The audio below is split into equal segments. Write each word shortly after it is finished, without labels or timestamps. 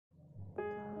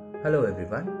Hello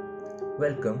everyone,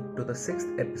 welcome to the sixth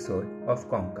episode of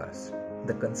Comcast,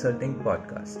 the consulting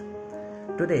podcast.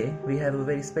 Today we have a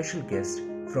very special guest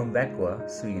from Växjö,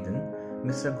 Sweden,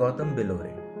 Mr. Gautam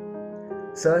Bilore.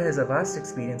 Sir has a vast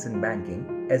experience in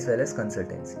banking as well as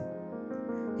consultancy.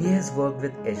 He has worked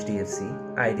with HDFC,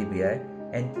 IDBI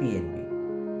and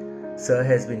PNB. Sir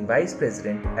has been Vice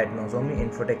President at Nozomi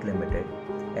Infotech Limited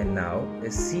and now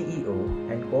is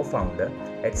CEO and co-founder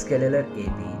at Scalar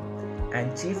AB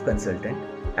and Chief Consultant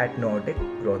at Nordic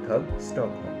Growth Hub,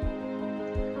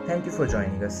 Stockholm. Thank you for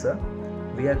joining us, sir.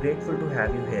 We are grateful to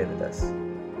have you here with us.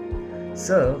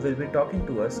 Sir will be talking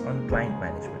to us on client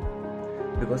management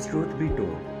because, truth be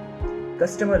told,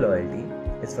 customer loyalty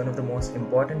is one of the most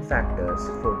important factors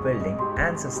for building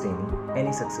and sustaining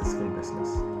any successful business.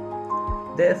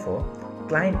 Therefore,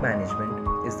 client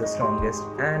management is the strongest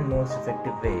and most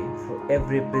effective way for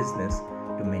every business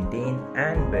to maintain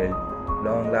and build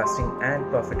long-lasting and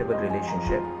profitable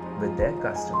relationship with their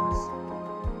customers.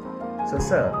 So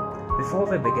sir, before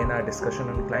we begin our discussion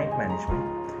on client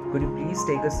management, could you please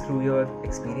take us through your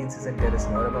experiences and tell us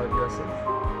more about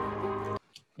yourself?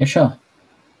 Yeah, sure.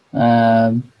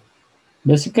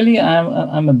 Basically,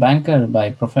 I'm a banker by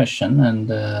profession,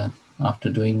 and after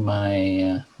doing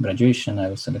my graduation, I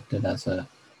was selected as a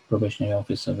probationary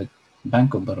officer with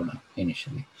Bank of Baroda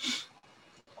initially.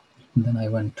 Then I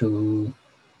went to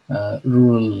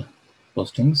rural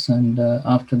postings, and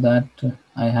after that,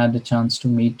 I had a chance to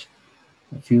meet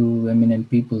a few eminent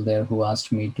people there who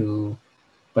asked me to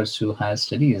pursue higher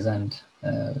studies, and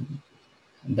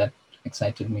that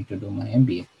excited me to do my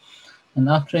MBA. And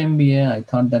after MBA, I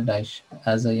thought that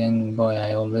as a young boy,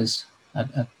 I always,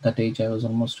 at that age, I was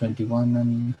almost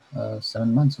 21 and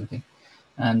 7 months, something.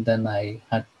 And then I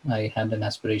had an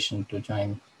aspiration to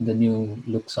join the new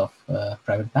looks of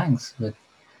private banks with,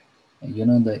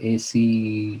 the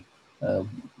AC uh,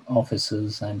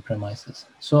 offices and premises.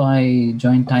 So I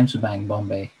joined Times Bank,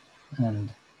 Bombay, and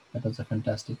that was a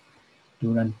fantastic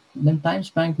tour. And then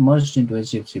Times Bank merged into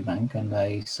HDFC Bank, and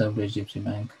I served HDFC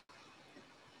Bank.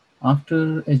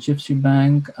 After HDFC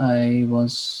Bank, I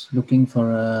was looking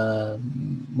for a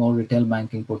more retail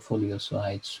banking portfolio, so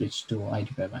I switched to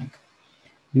IDBI Bank.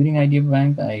 During IDBI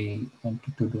Bank, I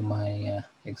wanted to do my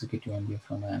executive MBA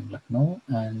from Lucknow,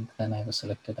 and then I was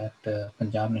selected at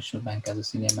Punjab National Bank as a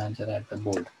senior manager at the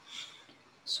board.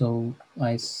 So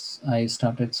I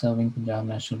started serving Punjab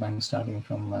National Bank starting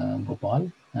from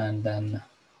Bhopal, and then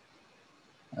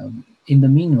in the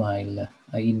meanwhile,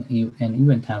 in an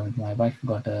event happened. My wife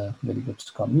got a very good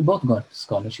scholar. We both got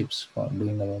scholarships for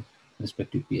doing our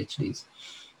respective PhDs.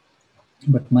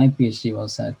 But my PhD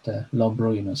was at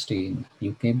Loughborough University in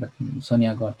UK, but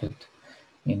Sonia got it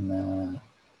in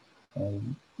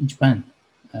Japan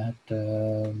at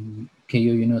Keio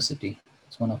University.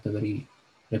 It's one of the very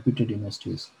reputed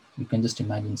universities. You can just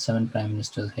imagine 7 prime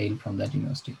ministers hail from that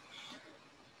university.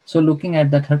 So looking at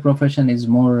that, her profession is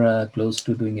more close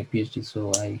to doing a PhD.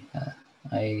 So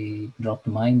I dropped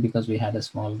mine because we had a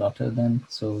small daughter then.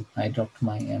 So I dropped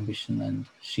my ambition, and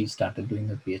she started doing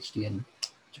her PhD in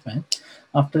Japan.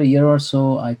 After a year or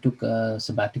so, I took a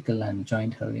sabbatical and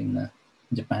joined her in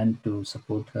Japan to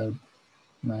support her.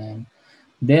 And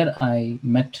there I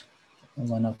met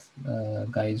one of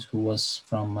guys who was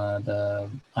from the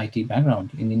IT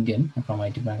background in Indian from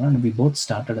IT background. We both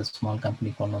started a small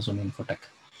company called Nozomi Infotech.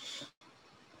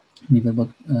 We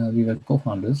were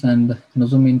co-founders, and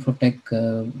Nozomi Infotech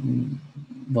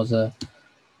was a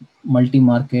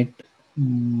multi-market,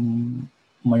 mm,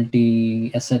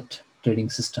 multi-asset trading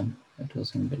system that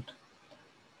was inbuilt.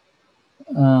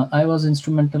 I was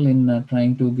instrumental in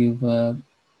trying to give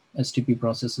STP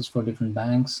processes for different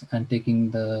banks and taking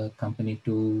the company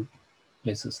to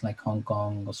places like Hong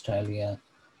Kong, Australia,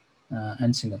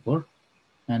 and Singapore.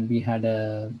 And we had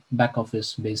a back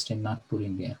office based in Nagpur,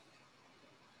 India.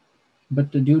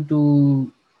 But due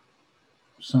to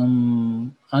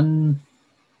some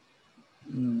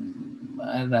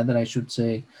rather I should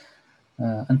say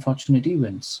unfortunate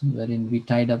events wherein we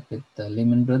tied up with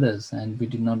Lehman Brothers and we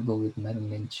did not go with Merrill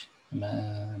Lynch,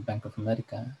 Bank of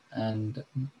America, and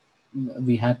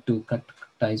we had to cut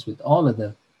ties with all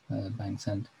other banks.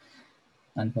 And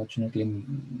unfortunately,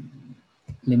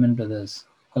 Lehman Brothers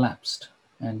collapsed,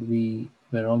 and we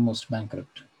were almost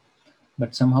bankrupt.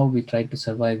 But somehow we tried to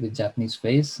survive with Japanese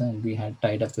face, and we had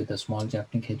tied up with a small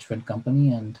Japanese hedge fund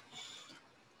company, and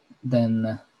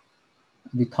then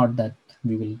we thought that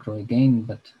we will grow again,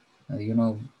 but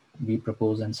we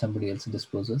propose and somebody else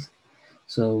disposes.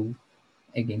 So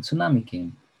again, tsunami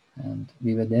came, and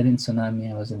we were there in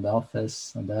tsunami. I was in the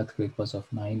office, and the earthquake was of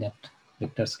 9 at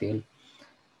Richter scale,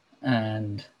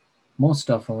 and most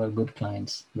of our good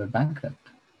clients were bankrupt.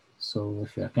 So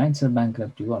if your clients are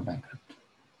bankrupt, you are bankrupt.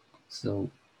 So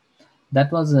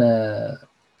that was the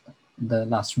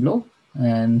last blow.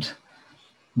 And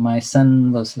my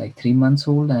son was like 3 months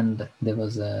old, and there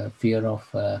was a fear of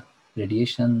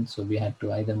radiation. So we had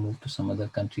to either move to some other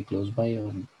country close by,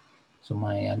 or so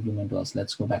my argument was,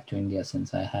 let's go back to India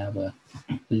since I have a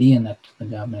lien at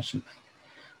Punjab National Bank.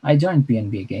 I joined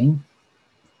PNB again,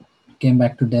 came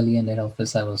back to Delhi, and head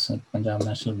office I was at Punjab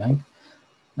National Bank.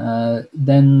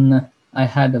 Then I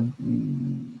had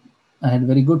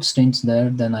very good stints there.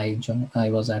 Then I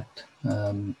was at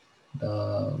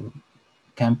the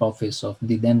camp office of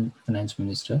the then finance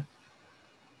minister,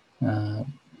 uh,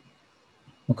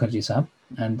 Mukherjee Saab,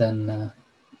 and then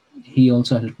he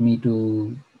also helped me to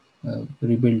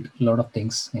rebuild a lot of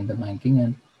things in the banking.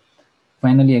 And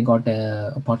finally, I got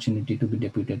an opportunity to be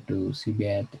deputed to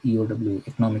CBI at EOW,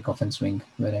 Economic Offense Wing,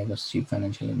 where I was chief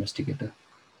financial investigator.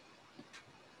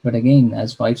 But again,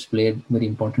 as wives played very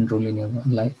important role in your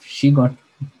life,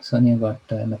 Sonia got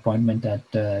an appointment at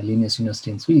Linnaeus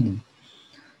University in Sweden.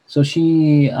 So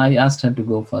I asked her to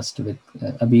go first with.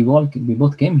 We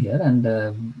both came here, and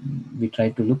we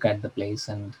tried to look at the place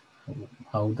and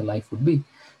how the life would be.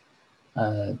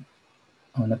 Uh,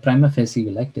 on a prima facie,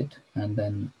 we liked it, and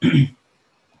then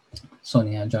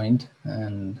Sonia joined,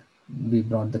 and we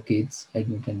brought the kids,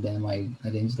 admitted them. I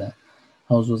arranged the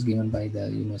house was given by the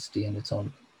university, and it's all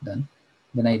done.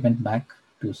 Then I went back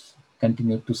to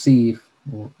continue to see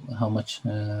how much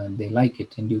they like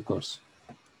it in due course.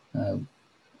 Uh,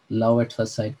 Love at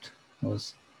first sight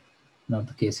was not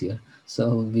the case here.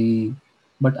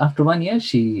 But after 1 year,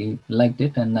 she liked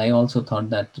it, and I also thought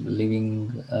that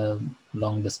living a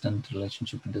long distance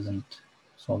relationship doesn't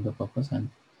solve the purpose. And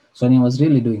Sonia was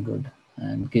really doing good,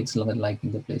 and kids were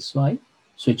liking the place. So I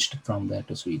switched from there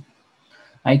to Sweden.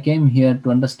 I came here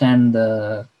to understand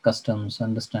the customs,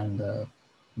 understand the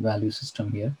value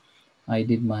system here. I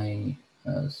did my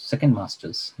second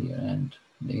master's here and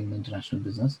in international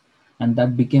business, and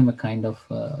that became a kind of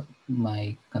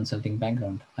my consulting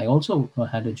background. I also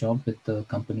had a job with a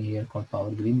company here called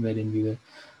Power Green, wherein we were.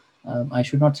 I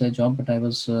should not say job, but I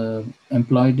was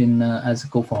employed in as a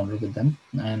co-founder with them,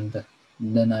 and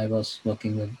then I was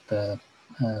working with,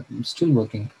 still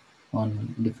working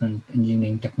on different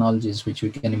engineering technologies which we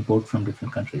can import from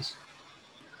different countries.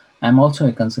 I'm also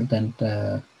a consultant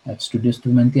at Studios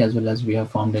Tumanti, as well as we have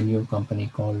formed a new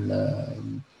company called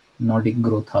Nordic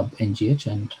Growth Hub NGH,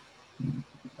 and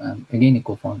again a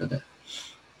co-founder there.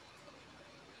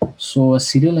 So a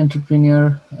serial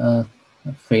entrepreneur,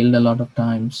 failed a lot of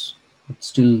times, but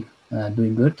still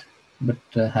doing good, but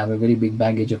have a very big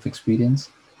baggage of experience.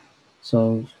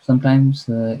 So sometimes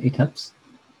it helps.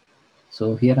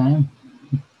 So here I am.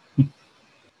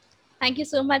 Thank you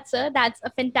so much, sir. That's a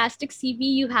fantastic CV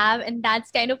you have, and that's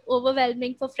kind of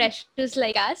overwhelming for freshers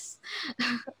like us.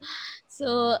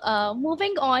 So,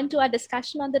 moving on to our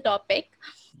discussion on the topic.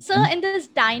 Sir, in this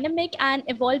dynamic and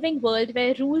evolving world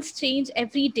where rules change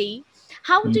every day,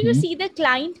 how do you Mm-hmm. see the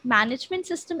client management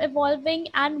system evolving,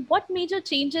 and what major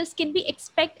changes can we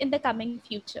expect in the coming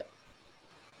future?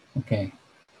 Okay.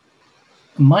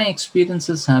 My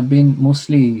experiences have been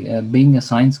mostly being a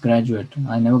science graduate.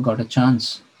 I never got a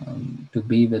chance to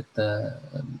be with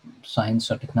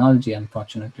science or technology,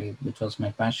 unfortunately, which was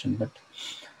my passion. But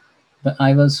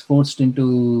I was forced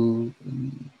into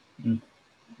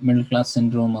middle class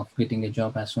syndrome of getting a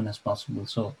job as soon as possible.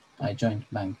 So I joined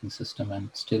banking system and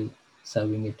still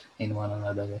serving it in one or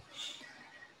another way.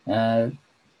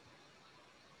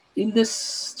 In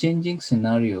this changing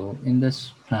scenario, in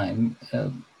this time,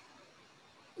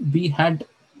 we had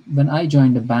when I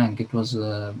joined a bank, it was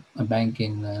a bank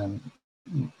in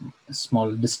a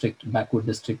small district, backward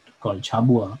district called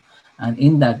Chabua, and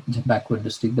in that backward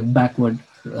district, the backward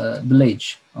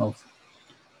village of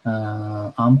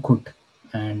Amkut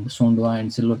and Sondwa and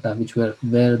Silota, which were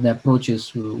where the approach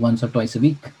is once or twice a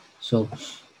week. So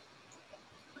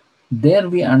there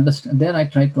we understand. There I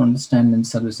tried to understand in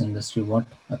service industry what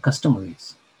a customer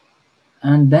is,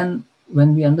 and then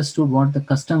when we understood what the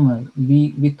customer,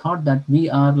 we thought that we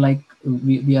are like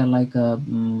a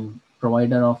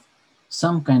provider of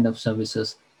some kind of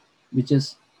services which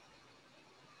is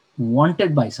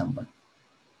wanted by someone,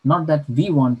 not that we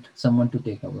want someone to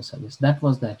take our service. That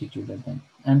was the attitude at then.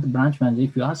 And the branch manager,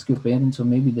 if you ask your parents or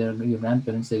maybe your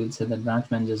grandparents, they will say that branch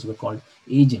managers were called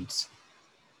agents.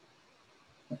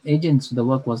 The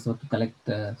work was to collect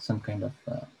some kind of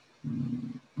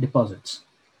deposits.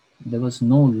 There was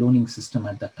no loaning system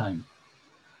at that time.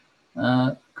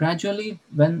 Gradually,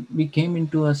 when we came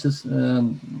into a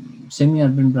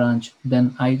semi-urban branch,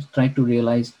 then I tried to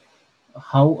realize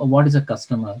what is a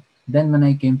customer. Then when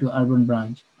I came to urban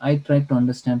branch, I tried to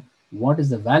understand what is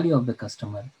the value of the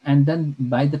customer. And then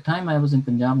by the time I was in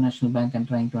Punjab National Bank and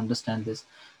trying to understand this,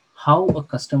 how a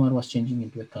customer was changing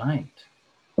into a client.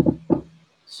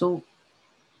 So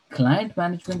client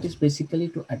management is basically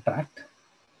to attract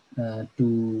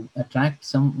to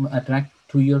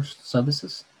your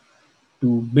services,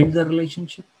 to build the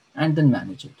relationship and then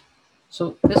manage it.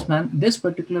 So this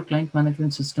particular client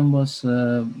management system was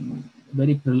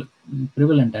very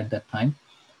prevalent at that time,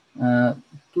 uh,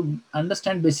 to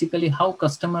understand basically how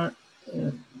customer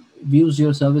uh, views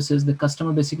your services. The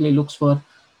customer basically looks for,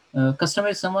 customer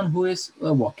is someone who is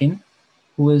walk-in,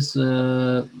 who is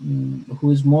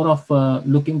more of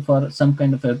looking for some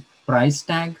kind of a price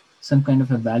tag, some kind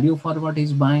of a value for what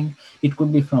he's buying. It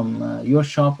could be from your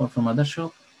shop or from other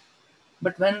shop.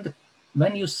 But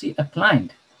when you see a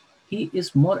client, he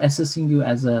is more assessing you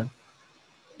as a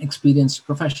experienced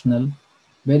professional,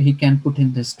 where he can put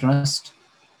in his trust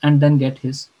and then get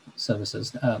his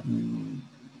services done.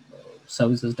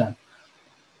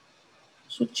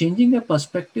 So changing a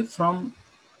perspective from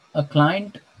a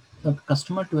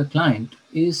customer to a client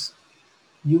is,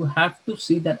 you have to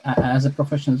see that as a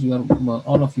professionals, you are, well,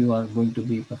 all of you are going to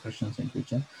be professionals in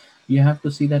future. You have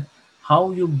to see that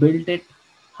how you build it,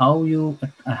 how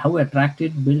attract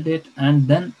it, build it, and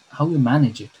then how you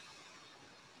manage it.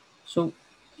 So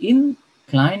in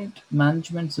client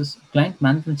management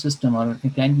system or a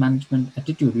client management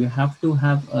attitude, you have to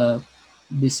have a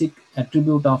basic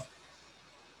attribute of,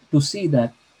 to see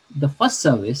that the first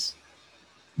service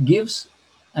gives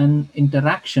an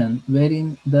interaction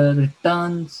wherein the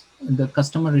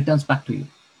customer returns back to you.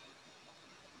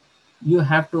 You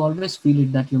have to always feel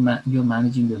it that you're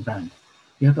managing your brand.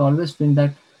 You have to always feel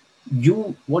that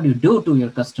what you do to your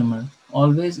customer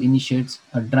always initiates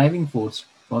a driving force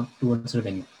towards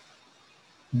revenue.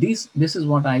 This is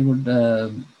what I would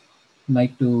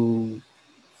like to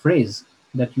phrase,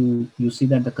 that you see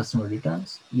that the customer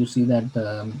returns, you see that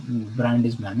the brand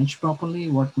is managed properly,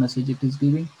 what message it is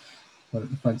giving.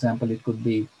 For example, it could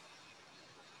be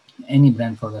any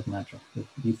brand for that matter.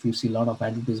 If you see a lot of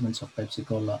advertisements of Pepsi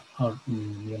Cola or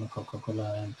Coca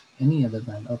Cola and any other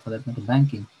brand, or for that matter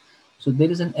banking, so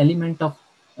there is an element of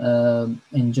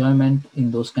enjoyment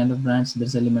in those kind of brands.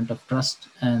 There's element of trust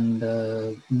and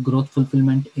growth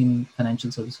fulfillment in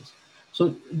financial services.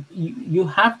 So you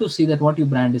have to see that what your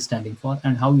brand is standing for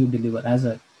and how you deliver as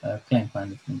a client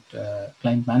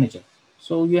manager.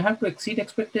 So you have to exceed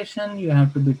expectation. You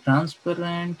have to be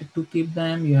transparent to keep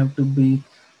them. You have to be.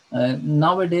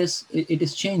 Nowadays, it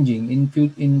is changing.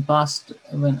 In past,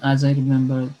 when, as I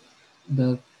remember,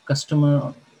 the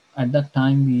customer at that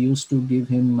time, we used to give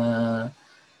him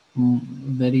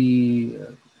very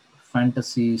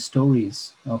fantasy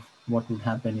stories of what would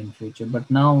happen in future. But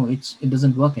now it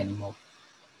doesn't work anymore.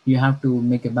 You have to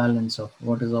make a balance of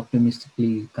what is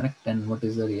optimistically correct and what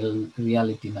is the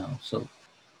reality now. So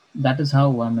that is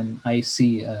how, I mean, I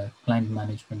see client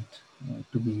management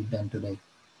to be done today,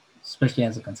 especially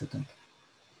as a consultant.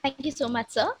 Thank you so much,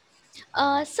 sir.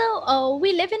 So,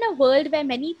 we live in a world where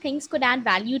many things could add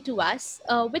value to us,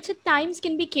 which at times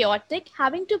can be chaotic,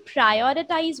 having to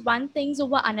prioritize one things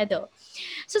over another.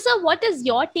 So, sir, what is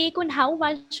your take on how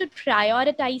one should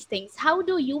prioritize things? How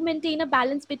do you maintain a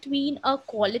balance between a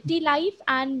quality life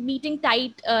and meeting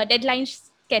tight deadline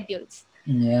schedules?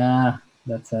 Yeah,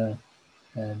 that's a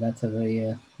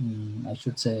very I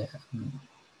should say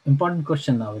important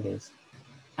question nowadays.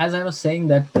 As I was saying,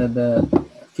 that the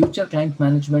future client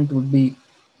management would be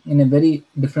in a very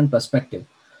different perspective.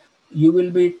 You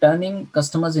will be turning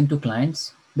customers into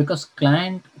clients, because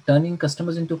client turning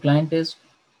customers into client is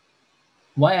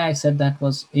why I said that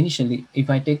was initially. If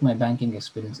I take my banking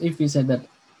experience, if we said that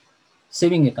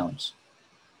saving accounts,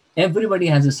 everybody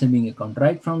has a saving account,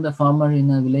 right from the farmer in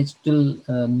a village till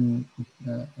Rahul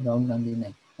Gandhi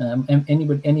Naik.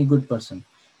 Any good person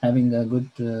having a good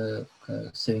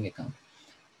saving account.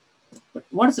 But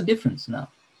what is the difference now?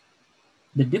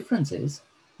 The difference is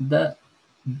the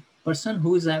person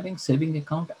who is having saving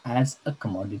account as a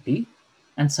commodity,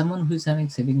 and someone who is having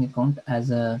saving account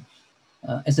as a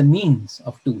means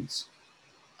of tools.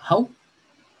 How?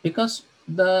 Because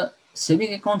the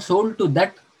saving account sold to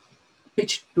that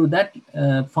pitched to that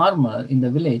farmer in the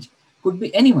village could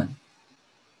be anyone,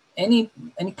 any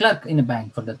clerk in a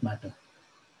bank for that matter.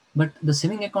 But the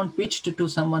saving account pitched to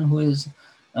someone who is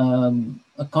a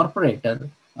corporator,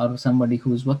 or somebody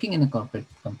who is working in a corporate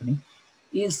company,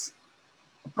 is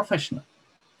a professional.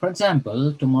 For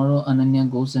example, tomorrow Ananya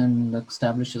goes and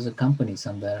establishes a company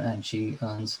somewhere, and she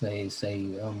earns, say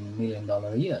 $1 million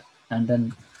a year. And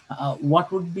then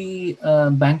What would be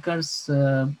banker's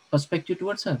perspective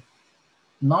towards her?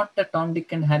 Not that Tom,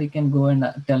 Dick, and Harry can go and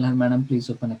tell her, "Madam, please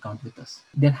open account with us."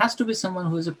 There has to be someone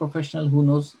who is a professional, who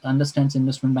knows, understands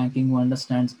investment banking, who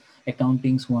understands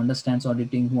accounting, who understands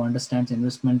auditing, who understands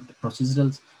investment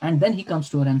procedurals, and then he comes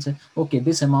to her and says, "Okay,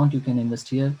 this amount you can invest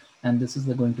here, and this is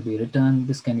going to be return.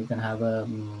 This can you can have a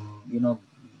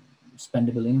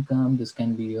spendable income. This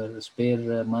can be your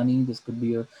spare money. This could be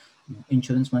your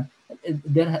insurance money."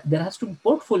 There has to be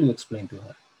portfolio explained to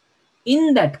her.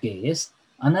 In that case,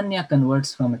 Ananya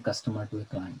converts from a customer to a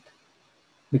client,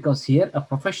 because here a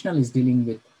professional is dealing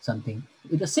with something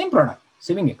with the same product,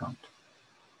 saving account,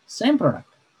 same product,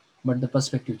 but the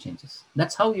perspective changes.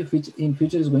 That's how your future in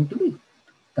future is going to be.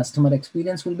 Customer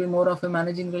experience will be more of a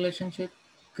managing relationship.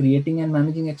 Creating and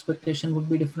managing expectation would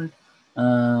be different.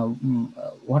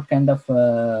 What kind of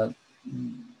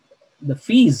the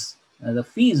fees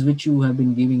which you have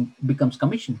been giving becomes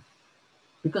commission,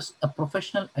 because a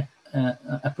professional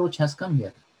approach has come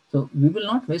here. So we will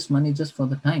not waste money just for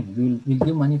the time. We'll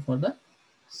give money for the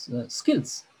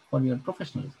skills, for your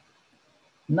professionalism.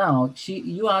 Now,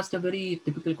 you asked a very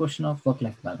typical question of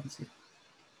work-life balance here.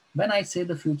 When I say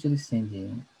the future is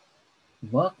changing,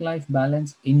 work-life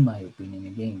balance, in my opinion,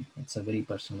 again, it's a very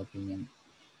personal opinion.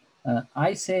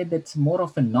 I say that's more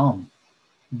of a norm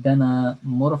than a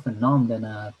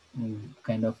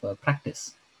kind of a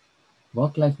practice.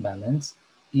 Work-life balance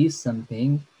is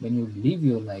something when you live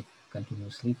your life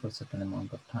continuously for a certain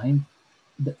amount of time,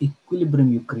 the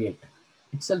equilibrium you create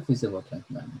itself is a work-life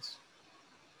balance.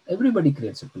 Everybody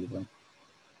creates equilibrium.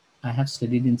 I have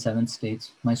studied in 7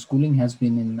 states. My schooling has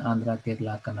been in Andhra,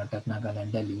 Kerala, Karnataka,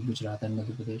 Nagaland, Delhi, Gujarat, and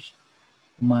Madhya Pradesh.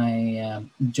 My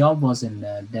job was in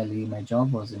Delhi. My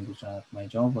job was in Gujarat. My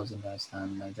job was in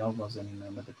Rajasthan. My job was in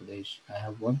Madhya Pradesh. I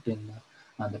have worked in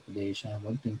Andhra Pradesh. I have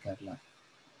worked in Kerala.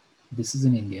 This is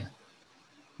in India.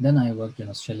 Then I worked in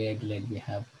Australia, Adelaide. We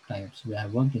have clients. I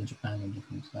worked in Japan in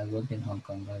different. I worked in Hong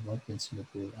Kong. I worked in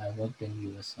Singapore. I worked in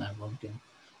US. I worked in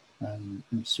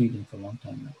Sweden for a long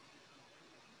time now.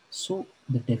 So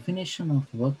the definition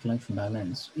of work-life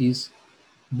balance is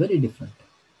very different.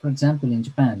 For example, in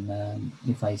Japan,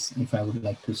 if I would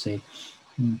like to say,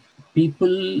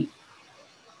 people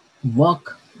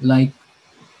work like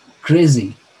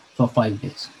crazy for 5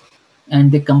 days,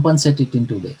 and they compensate it in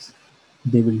 2 days.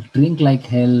 They will drink like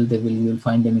hell. You will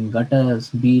find them in gutters,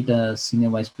 beat a senior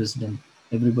vice president.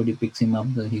 Everybody picks him up.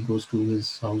 He goes to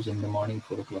his house in the morning,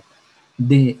 4 o'clock.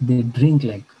 They drink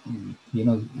like,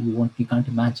 you can't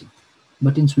imagine.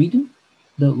 But in Sweden,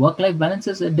 the work life balance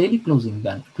is a daily closing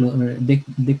balance.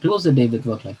 They close the day with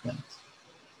work life balance.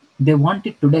 They want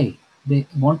it today. They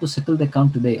want to settle the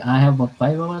account today. I have worked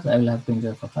 5 hours. I will have to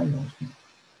enjoy for 5 hours.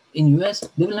 In US,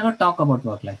 they will never talk about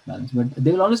work-life balance, but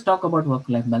they will always talk about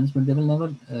work-life balance, but they will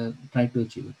never try to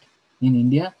achieve it. In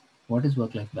India, what is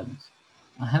work-life balance?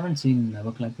 I haven't seen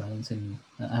work-life balance in.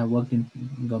 I have worked in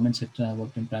government sector. I have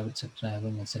worked in private sector. I have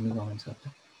worked in semi-government sector.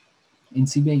 In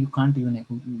CBI, you can't even.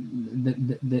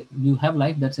 You have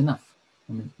life. That's enough.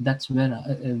 I mean, that's where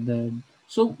the.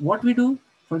 So what we do,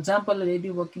 for example, a lady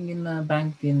working in a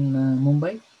bank in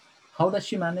Mumbai, how does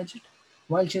she manage it?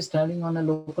 While she's traveling on a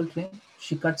local train,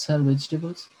 she cuts her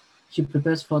vegetables. She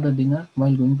prepares for the dinner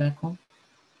while going back home.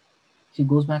 She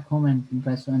goes back home and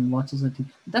tries and watches the TV.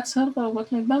 That's her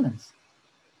work-life balance.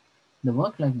 The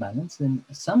work-life balance in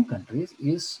some countries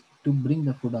is to bring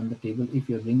the food on the table. If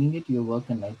you're bringing it, your work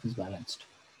and life is balanced.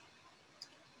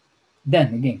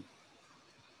 Then again,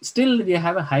 still we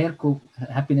have a higher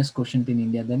happiness quotient in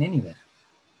India than anywhere.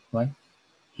 Why?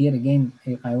 Here again,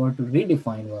 if I were to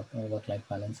redefine work-life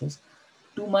balances,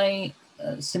 to my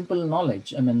simple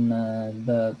knowledge, I mean,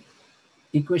 the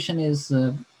equation is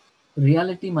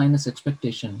reality minus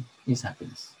expectation is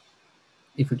happiness,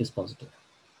 if it is positive.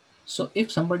 So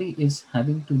if somebody is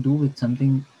having to do with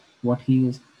something, what he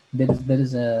is,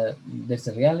 there's a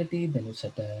reality, then you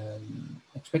set an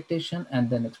expectation, and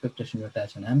then expectation you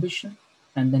attach an ambition,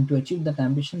 and then to achieve that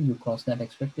ambition you cross that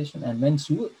expectation, and once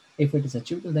you, if it is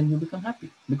achieved, then you become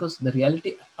happy, because the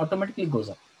reality automatically goes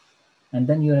up, and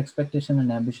then your expectation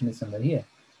and ambition is somewhere here.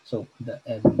 So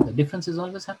the difference is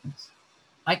always happens.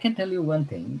 I can tell you one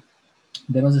thing.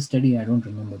 There was a study, I don't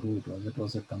remember who it was. It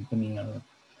was a company.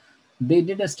 They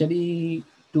did a study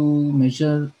to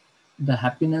measure the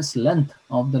happiness length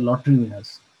of the lottery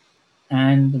winners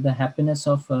and the happiness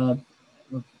of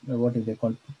what is they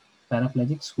called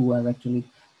paraplegics, who are actually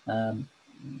um,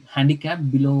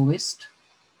 handicapped below waist.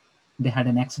 They had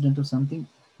an accident or something.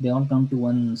 They all come to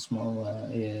one small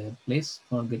place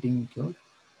for getting cured.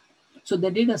 So they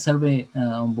did a survey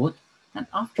on both, and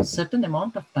after certain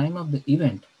amount of time of the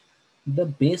event, the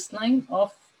baseline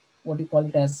of what do you call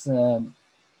it as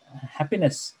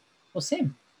happiness was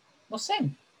same.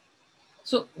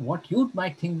 So what you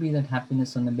might think be that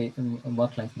happiness on the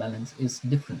work-life balance is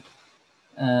different.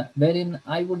 Wherein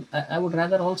I would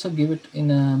rather also give it in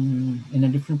a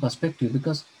different perspective,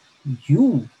 because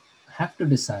you have to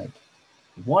decide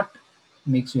what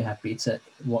makes you happy. It's a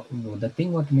what, the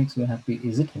thing what makes you happy,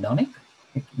 is it hedonic,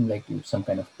 like some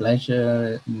kind of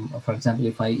pleasure. For example,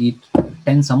 if I eat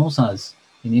 10 samosas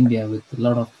in India with a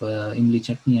lot of imli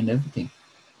chutney and everything,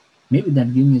 maybe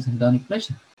that gives me some hedonic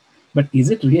pleasure. But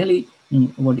is it really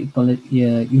what do you call it,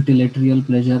 utilitarian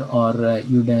pleasure or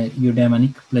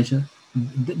eudaimonic pleasure?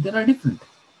 There are different.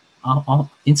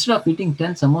 Instead of eating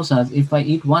 10 samosas, if I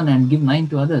eat one and give nine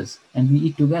to others and we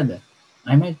eat together,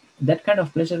 I might, that kind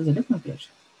of pleasure is a different pleasure.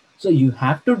 So you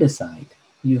have to decide,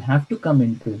 you have to come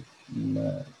into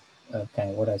kind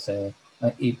of what I say,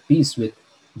 a peace with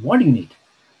what you need.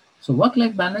 So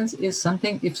work-life balance is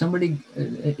something, if somebody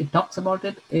it talks about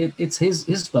it, it's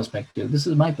his perspective. This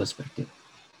is my perspective.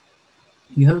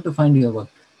 You have to find your work.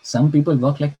 Some people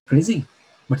work like crazy,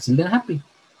 but still they're happy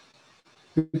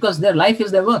because their life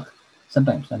is their work.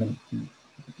 Sometimes, I mean,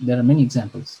 there are many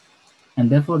examples, and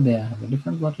therefore they have a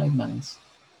different work-life balance.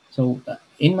 So,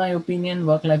 in my opinion,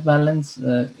 work-life balance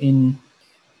in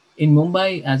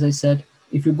Mumbai, as I said,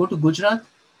 if you go to Gujarat,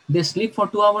 they sleep for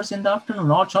 2 hours in the afternoon.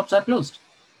 All shops are closed.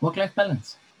 Work-life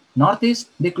balance. Northeast,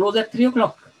 they close at 3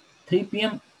 o'clock, 3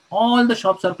 p.m. All the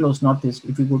shops are closed. Northeast,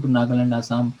 if you go to Nagaland,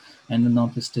 Assam, and the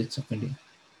northeast states of India.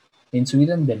 In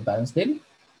Sweden, they balance daily.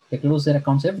 They close their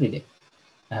accounts every day.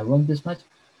 I have worked this much.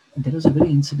 There is a very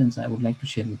incident I would like to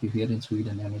share with you here in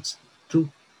Sweden, and it's true.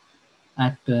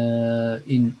 At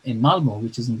in Malmo,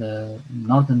 which is in the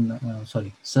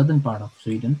southern part of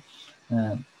Sweden,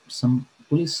 some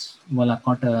police wala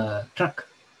caught a truck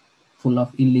full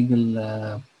of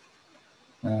illegal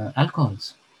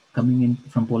alcohols coming in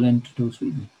from Poland to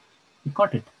Sweden. He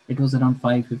caught it. It was around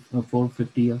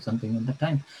 4:50 or something at the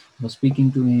time. I was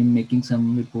speaking to him, making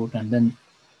some report, and then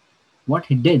what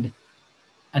he did,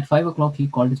 at 5 o'clock he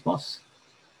called his boss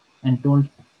and told,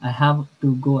 I have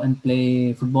to go and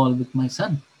play football with my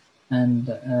son, and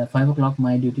 5 o'clock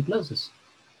my duty closes.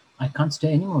 I can't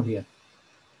stay anymore here.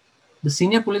 The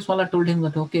senior police wala told him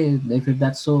that, okay, if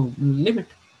that's so, leave it.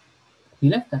 He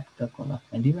left that truck wala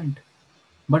and he went.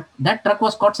 But that truck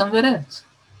was caught somewhere else,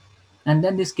 and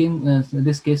then this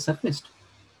case surfaced.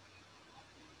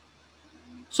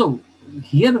 So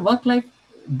here, work life,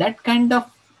 that kind of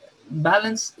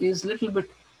balance is little bit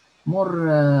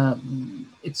more.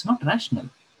 It's not rational,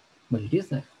 but it is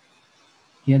there.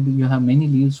 Here you have many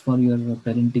leaves for your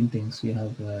parenting things. You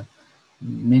have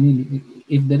many.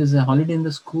 If there is a holiday in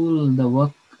the school,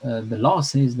 the law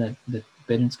says that the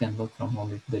parents can work from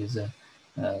home if there is a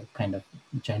kind of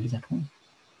child is at home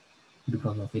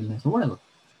because of illness or whatever.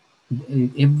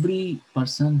 Every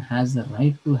person has the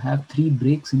right to have 3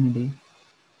 breaks in a day.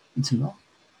 It's a law.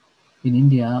 In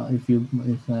India, if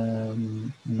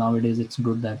nowadays it's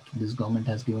good that this government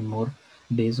has given more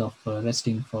days of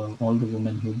resting for all the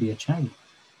women who be a child.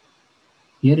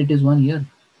 Here it is 1 year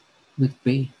with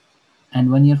pay,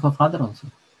 and 1 year for father also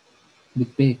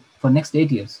with pay for next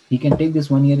 8 years. He can take this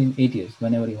 1 year in 8 years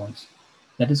whenever he wants.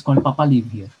 That is called papa leave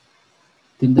here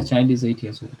till the child is 8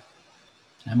 years old.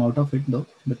 I'm out of it though,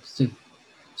 but still.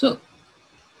 So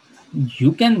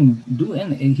you can do,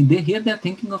 and they're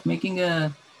thinking of making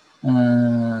a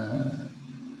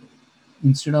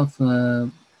instead of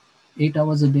 8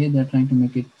 hours a day, they're trying to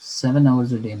make it 7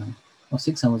 hours a day now, or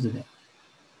 6 hours a day.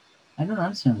 I don't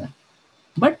understand that,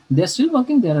 but they're still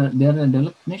working. They're a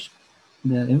developed nation.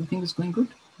 Everything is going good.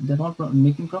 They're all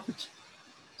making profits.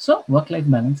 So work-life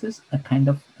balance is a kind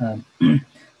of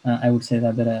I would say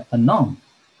rather a norm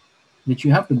which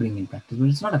you have to bring in practice, but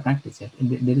it's not a practice yet.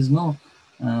 There is no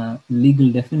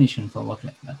legal definition for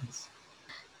work-life balance.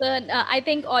 So I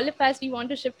think all of us, we want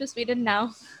to shift to Sweden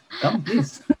now. Come,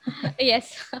 please.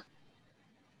 Yes.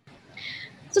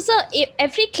 So, sir, if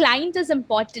every client is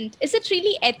important, is it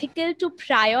really ethical to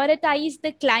prioritize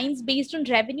the clients based on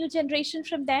revenue generation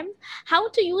from them? How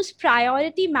to use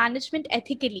priority management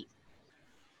ethically?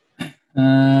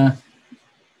 I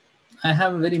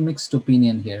have a very mixed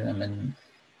opinion here. I mean,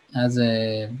 as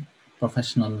a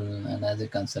professional and as a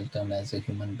consultant, as a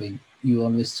human being, you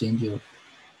always change your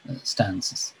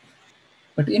stances.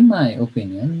 But in my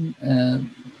opinion,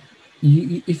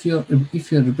 if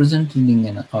you're representing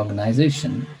an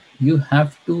organization, you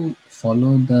have to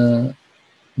follow the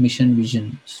mission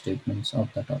vision statements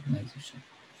of that organization.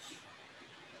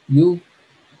 You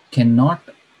cannot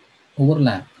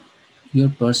overlap your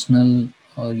personal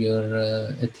or your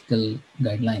ethical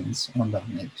guidelines on the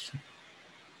organization.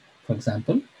 For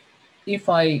example, if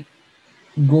I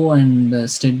go and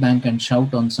state bank and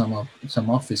shout on some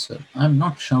officer, I'm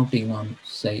not shouting on,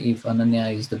 say, if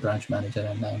Ananya is the branch manager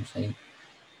and I'm saying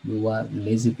you are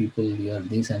lazy people, you are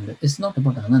this and that. It's not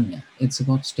about Ananya, it's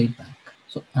about state bank.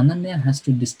 So Ananya has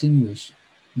to distinguish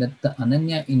that the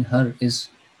Ananya in her is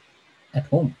at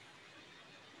home.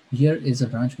 Here is a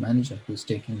branch manager who's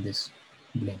taking this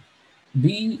blame.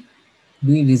 We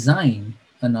we resign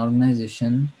an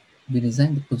organization, we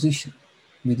resign the position,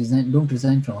 we resign don't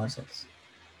resign from ourselves.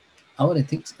 Our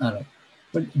ethics are right.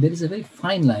 But there is a very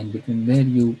fine line between where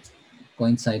you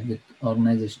coincide with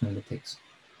organizational ethics.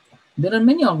 There are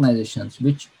many organizations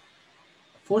which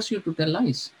force you to tell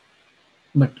lies,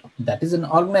 but that is an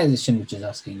organization which is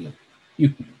asking you.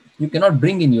 You, you cannot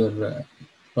bring in your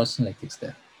personal ethics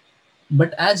there.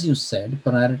 But as you said,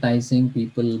 prioritizing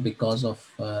people because of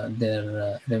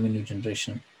their revenue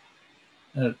generation.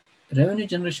 Uh, Revenue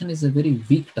generation is a very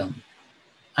weak term.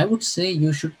 I would say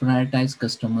you should prioritize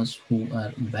customers who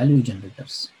are value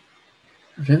generators.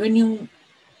 Revenue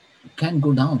can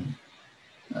go down.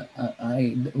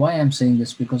 Why I'm saying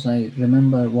this, because I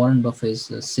remember Warren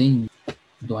Buffett's saying,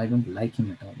 though I don't like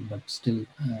him at all, but still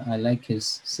I like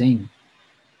his saying.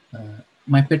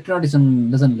 My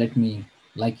patriotism doesn't let me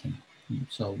like him,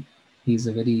 so he's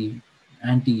a very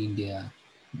anti-India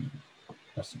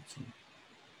person. So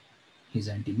he's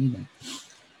anti-me then.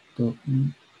 So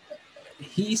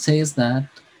he says that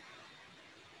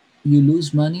you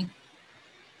lose money,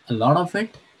 a lot of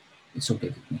it, it's okay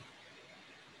with me.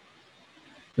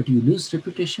 But you lose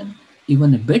reputation,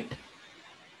 even a bit,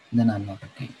 then I'm not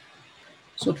okay.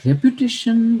 So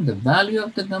reputation, the value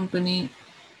of the company,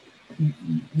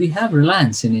 we have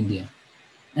Reliance in India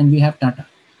and we have Tata.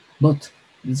 Both.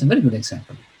 It's a very good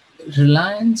example.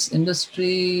 Reliance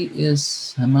industry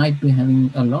is might be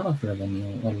having a lot of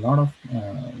revenue, a lot of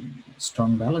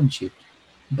strong balance sheet,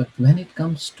 but when it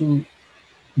comes to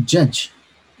judge,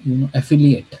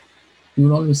 affiliate, you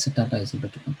will always say Tata is a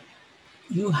better company.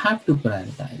 You have to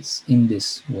prioritize in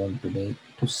this world today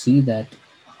to see that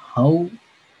how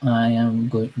I am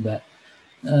going back.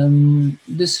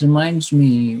 This reminds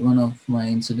me one of my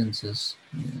incidences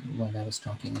while I was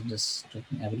talking.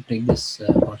 I will take this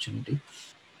opportunity.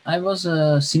 I was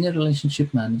a senior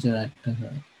relationship manager at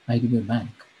IDBI Bank,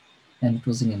 and it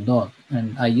was in Indore.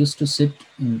 And I used to sit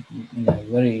in a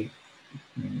very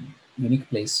mm, unique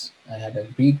place. I had a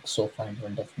big sofa in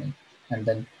front of me, and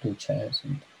then two chairs.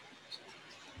 And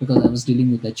because I was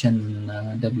dealing with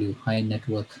HNW, high net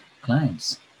worth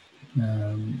clients.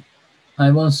 Um,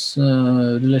 I was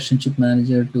relationship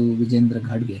manager to Vijendra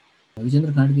Ghadge.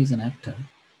 Vijendra Ghadge is an actor.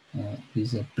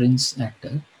 He's a prince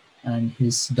actor, and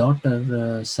his daughter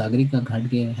Sagarika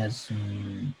Ghadge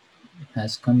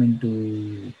has come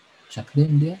into Chak De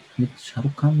India with Shah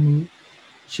Rukh Khan movie.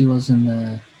 She was in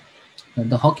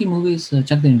the hockey movie is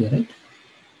Chak De India, right?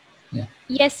 Yeah.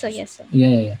 Yes, sir. Yes, sir.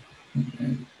 Yeah.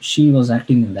 She was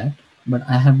acting in that, but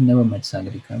I have never met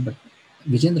Sagarika. But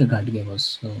Vijendra Ghadge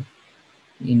was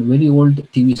in very old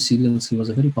TV serials. He was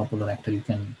a very popular actor. You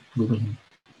can Google him.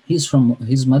 He's from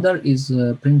his mother is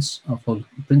princess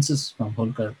from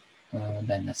Holkar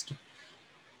dynasty.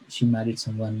 She married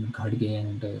someone Ghadge,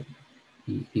 and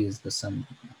he is the son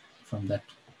from that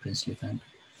princely family.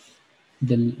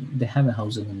 They have a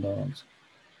house in Indore also,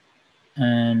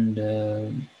 and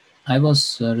I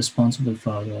was responsible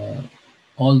for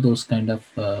all those kind of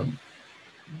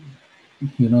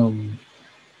you know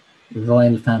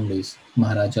royal families,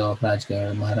 Maharaja of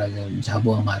Rajgarh, Maharaja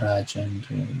Jhabua Maharaj,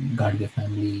 and Gadge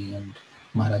family, and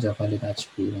Maharaja of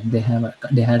Alirajpur, and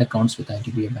they had accounts with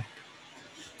IDBI Bank.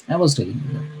 I was dealing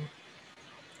with them.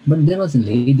 But there was a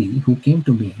lady who came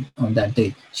to me on that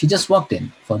day. She just walked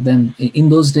in. For them, in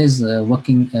those days,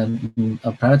 working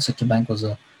a private sector bank was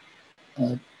a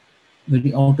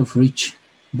very out of reach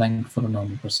bank for a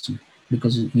normal person,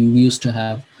 because you used to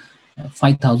have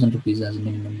 5,000 rupees as a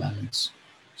minimum balance.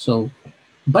 So,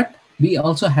 but we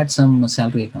also had some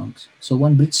salary accounts. So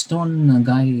one Bridgestone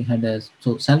guy had a,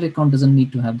 so salary account doesn't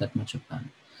need to have that much of balance.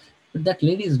 But that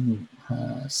lady's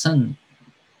son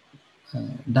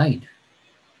died,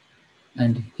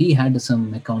 and he had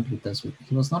some account with us.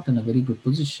 He was not in a very good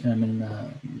position, I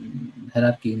mean,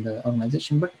 hierarchy in the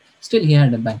organization, but still he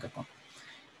had a bank account.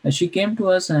 She came to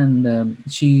us, and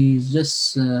she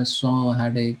just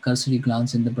had a cursory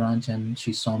glance in the branch, and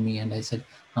she saw me, and I said,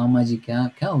 हाँ माँ जी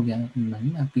क्या क्या हो गया,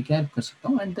 मैं आपकी क्या कर सकता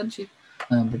हूँ? And then she,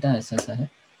 बेटा ऐसा ऐसा है.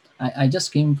 I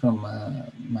just came from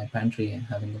my pantry and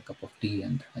having a cup of tea,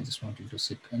 and I just wanted to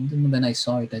sit. And then when I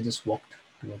saw it, I just walked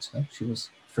towards her. She was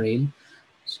frail,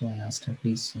 so I asked her,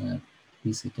 please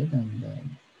be seated, and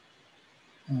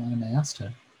I asked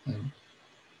her, uh,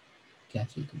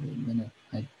 catch it. Then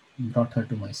I brought her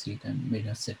to my seat and made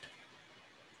her sit.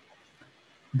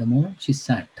 The moment she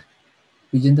sat,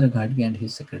 Vijendra Ghadge and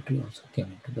his secretary also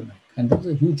came into the bank. And there was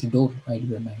a huge door by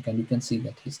the bank, and you can see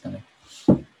that he's coming.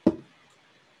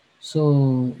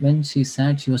 So when she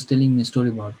sat, she was telling me a story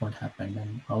about what happened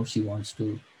and how she wants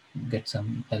to get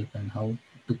some help and how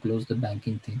to close the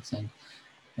banking things. And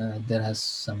there has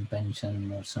some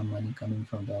pension or some money coming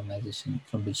from the organization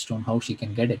from Bridgestone, how she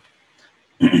can get it.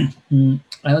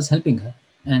 I was helping her,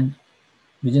 and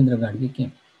Vijendra Ghadge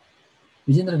came.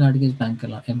 Vijendra Ghadge's bank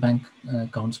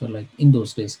accounts were like, in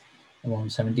those days,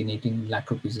 around 17, 18 lakh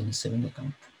rupees in his saving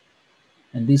account.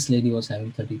 And this lady was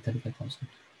having 30, 35,000.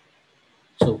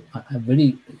 So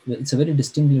it's a very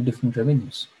distinctly different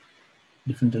revenues,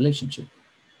 different relationship.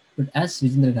 But as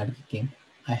Vijendra Ghadge came,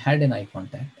 I had an eye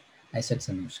contact. I said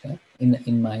Namaskar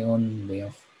in my own way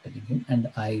of telling him,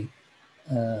 and I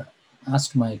uh,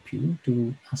 asked my peon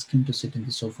to ask him to sit in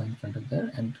the sofa in front of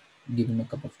there and give him a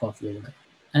cup of coffee over there.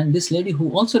 And this lady,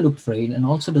 who also looked frail and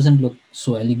also doesn't look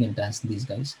so elegant as these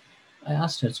guys, I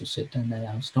asked her to sit, and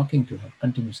I was talking to her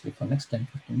continuously for next 10,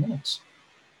 15 minutes.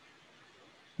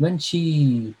 When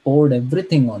she poured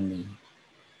everything on me,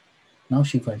 now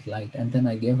she felt light, and then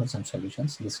I gave her some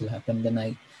solutions. This will happen. Then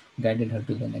I guided her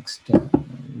to the next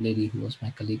lady who was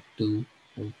my colleague to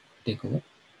take over.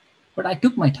 But I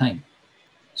took my time.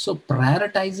 So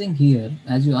prioritizing here,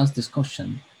 as you asked this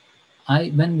question,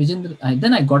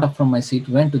 then I got up from my seat,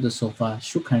 went to the sofa,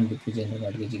 shook hand with Vijendra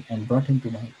Ghadge and brought him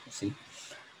to my seat.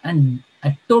 And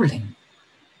I told him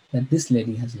that this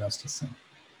lady has lost his son.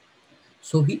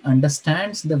 So he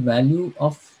understands the value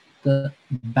of the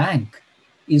bank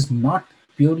is not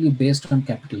purely based on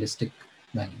capitalistic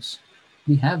values.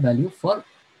 We have value for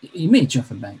the image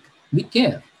of a bank. We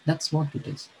care. That's what it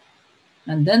is.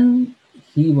 And then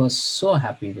he was so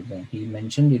happy with them. He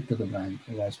mentioned it to the bank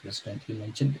vice president. He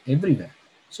mentioned everywhere.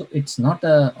 So it's not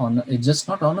a honor. It's just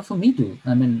not honor for me to.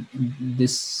 I mean,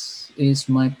 this is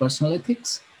my personal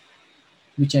ethics,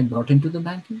 which I brought into the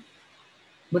banking.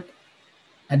 But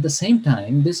at the same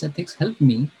time, this ethics helped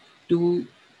me to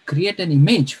create an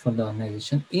image for the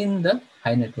organization in the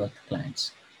high net worth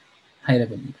clients, high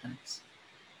revenue clients.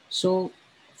 So,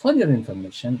 for your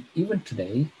information, even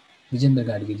today, Vijendra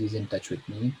Ghadge is in touch with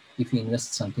me. If he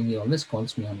invests something, he always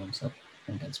calls me on WhatsApp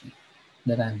and tells me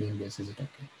that I'm doing this. Is it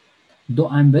okay? Though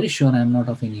I'm very sure I'm not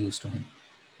of any use to him.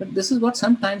 But this is what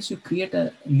sometimes you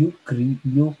connect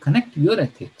your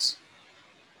ethics.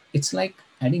 It's like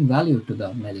adding value to the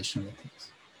organizational ethics.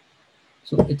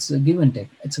 So it's a give and take.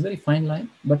 It's a very fine line,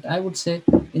 but I would say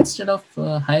instead of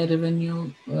high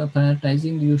revenue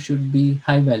prioritizing, you should be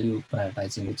high value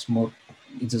prioritizing. It's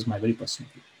just my very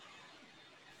personal view.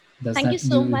 Thank you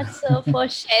so much, sir, for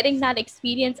sharing that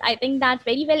experience. I think that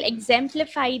very well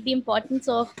exemplified the importance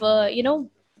of, the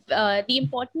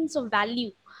importance of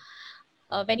value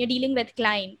when you're dealing with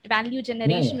client, value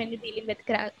generation when you're dealing with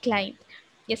client.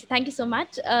 Yes, thank you so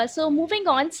much. So moving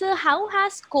on, sir, how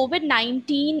has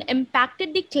COVID-19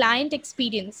 impacted the client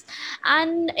experience?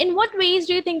 And in what ways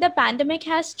do you think the pandemic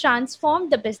has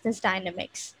transformed the business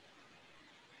dynamics?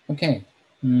 Okay.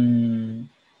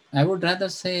 I would rather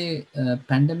say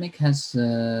pandemic has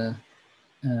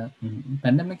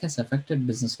affected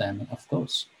business dynamic, of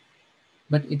course,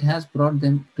 but it has brought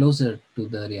them closer to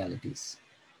the realities,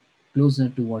 closer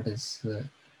to what is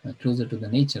closer to the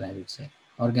nature, I would say,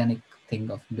 organic thing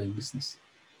of doing business.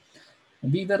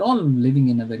 We were all living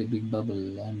in a very big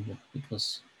bubble, and it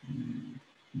was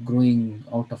growing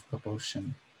out of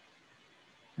proportion.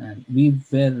 And we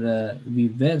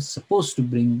were supposed to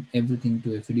bring everything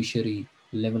to a fiduciary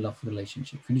level of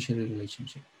fiduciary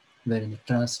relationship, wherein the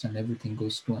trust and everything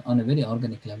goes to on a very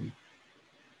organic level.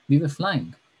 We were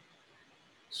flying,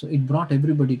 so it brought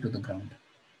everybody to the ground.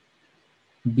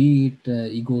 Be it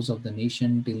egos of the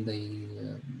nation till the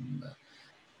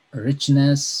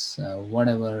richness,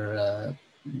 whatever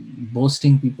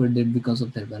boasting people did because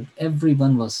of their wealth,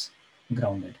 everyone was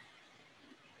grounded.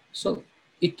 So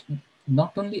it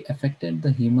not only affected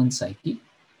the human psyche,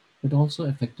 but also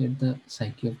affected the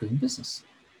psyche of doing business.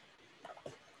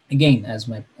 Again, as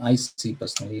I see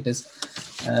personally,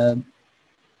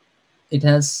 it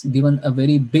has given a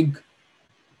very big,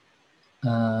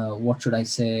 what should I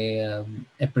say,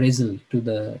 appraisal to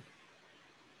the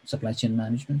supply chain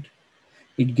management.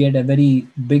 It gave a very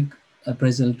big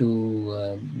appraisal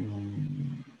to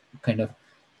kind of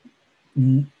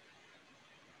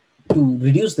to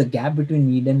reduce the gap between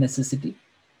need and necessity,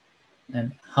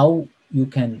 and how you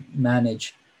can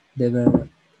manage. There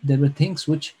were things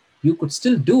which you could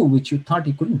still do which you thought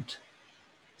you couldn't.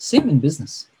 Same in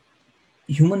business.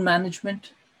 Human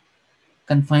management,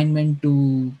 confinement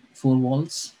to four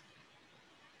walls.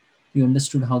 You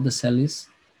understood how the cell is.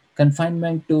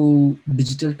 Confinement to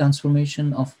digital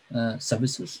transformation of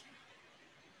services.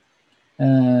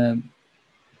 Uh,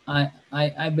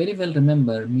 I very well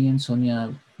remember me and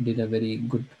Sonia did a very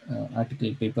good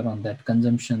article paper on that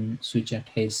consumption switch at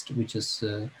haste, which is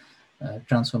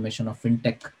transformation of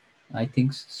fintech. I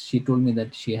think she told me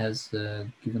that she has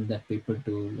given that paper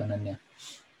to Ananya.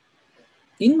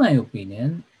 In my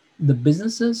opinion, the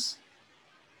businesses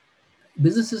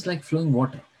like flowing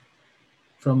water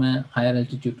from a higher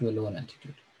altitude to a lower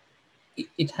altitude.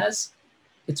 It has,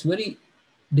 it's very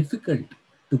difficult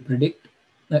to predict.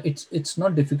 It's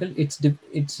not difficult. It's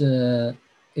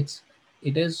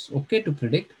it is okay to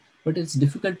predict, but it's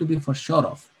difficult to be for sure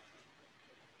of.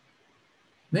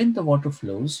 When the water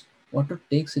flows, water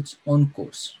takes its own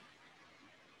course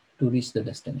to reach the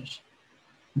destination.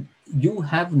 You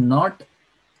have not,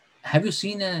 have you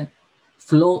seen a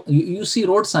flow? You see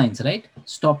road signs, right?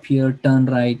 Stop here, turn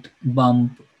right,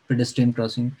 bump, pedestrian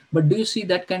crossing. But do you see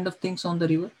that kind of things on the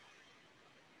river?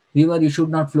 River, you should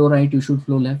not flow right, you should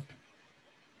flow left.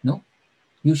 No,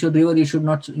 you should river, you should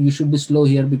not, you should be slow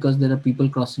here because there are people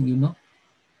crossing.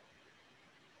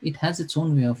 It has its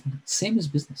own way of. Same as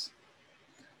business.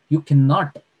 You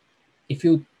cannot, if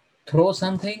you throw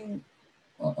something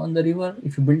on the river,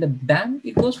 if you build a dam,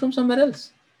 it goes from somewhere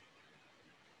else.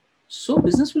 So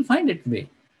business will find its way.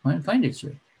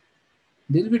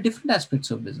 There will be different aspects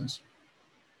of business.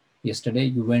 Yesterday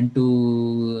you went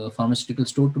to a pharmaceutical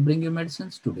store to bring your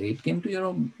medicines. Today it came to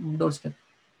your doorstep.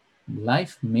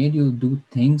 Life made you do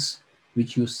things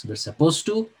which you were supposed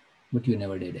to, but you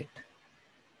never did it.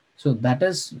 So that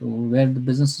is where the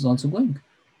business is also going.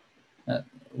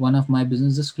 One of my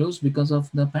businesses closed because of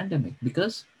the pandemic,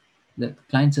 because the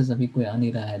client says abhi koi aa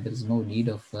nahi raha hai, there is no need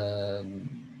of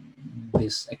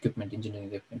this equipment, engineering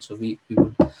equipment, so we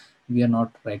are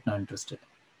not right now interested.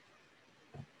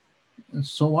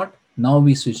 So what, now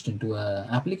we switched into a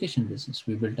application business.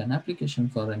 We built an application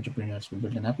for entrepreneurs. We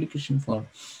built an application for,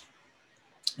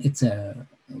 it's a,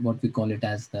 what we call it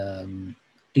as the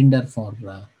Tinder for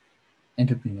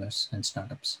entrepreneurs and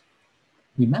startups.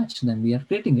 We match, then we are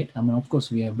creating it. I mean, of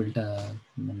course we have built a,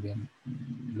 we are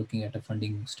looking at a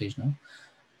funding stage now.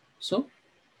 So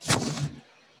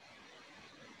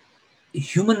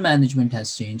human management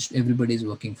has changed. Everybody is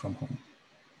working from home.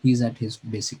 He's at his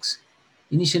basics.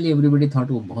 Initially everybody thought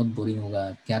वो बहुत boring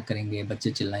होगा, क्या करेंगे,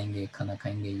 बच्चे चिल्लाएंगे, खाना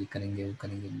खाएंगे, ये करेंगे, वो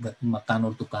करेंगे, मकान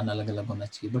और दुकान अलग अलग होना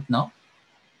चाहिए. But now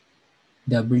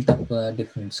they have built up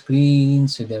different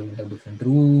screens, they have built up different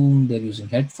room, they're using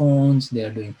headphones, they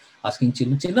are doing, asking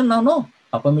children now, no,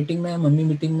 papa meeting mein, mummy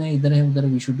meeting mein, idhar hai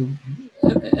udhar, we should do,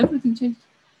 everything changed.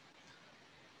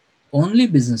 Only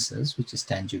businesses which is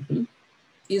tangible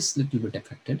is little bit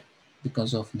affected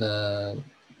because of the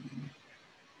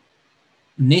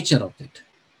nature of it,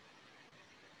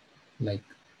 like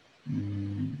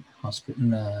not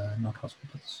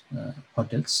hospitals,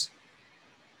 hotels,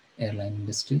 airline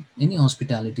industry, any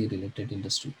hospitality related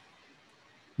industry,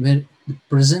 where the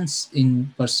presence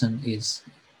in person is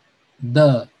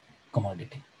the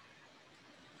commodity.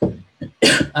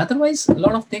 Otherwise, a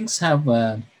lot of things have,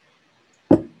 the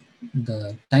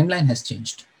timeline has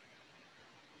changed.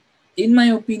 In my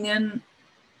opinion,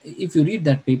 if you read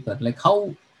that paper, like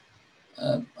how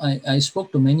I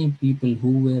spoke to many people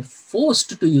who were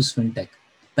forced to use fintech.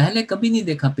 पहले कभी नहीं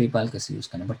देखा PayPal कैसे use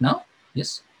करना, but now,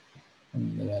 yes.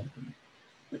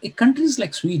 Countries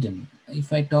like Sweden,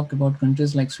 if I talk about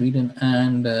countries like Sweden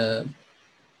and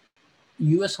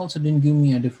US also didn't give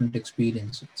me a different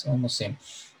experience. It's almost same.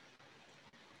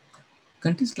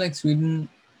 Countries like Sweden,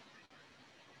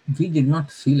 we did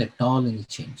not feel at all any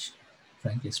change,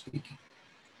 frankly speaking.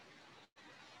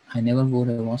 I never wore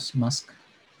a mask.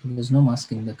 There was no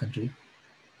mask in the country.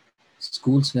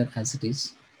 Schools were as it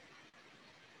is.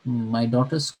 My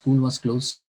daughter's school was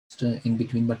closed in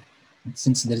between, but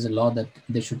since there is a law that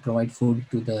they should provide food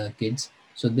to the kids,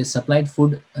 so they supplied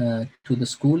food to the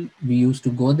school. We used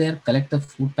to go there, collect the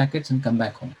food packets and come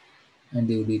back home, and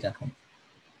they would eat at home.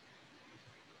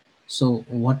 So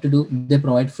what to do? They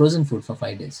provide frozen food for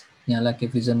 5 days. यहाँ ला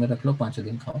के freezer में रख लो, 5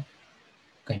 दिन खाओ,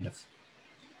 kind of.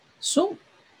 So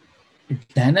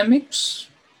dynamics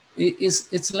is,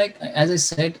 it's like, as I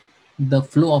said, the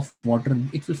flow of water,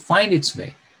 it will find its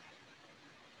way.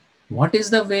 What is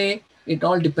the way? It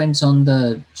all depends on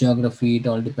the geography, it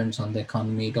all depends on the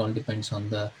economy, it all depends on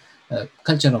the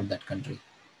culture of that country.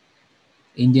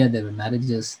 India, there were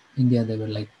marriages. India, there were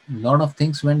like a lot of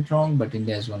things went wrong, but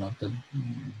India is one of the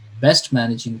best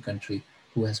managing country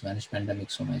who has managed pandemic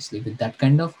so nicely. With that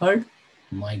kind of herd,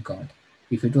 my God.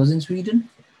 If it was in Sweden,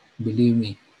 believe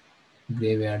me,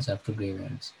 graveyards after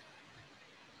graveyards.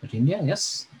 But India,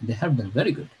 yes, they have done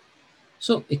very good.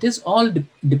 So it is all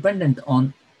dependent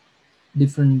on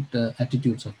different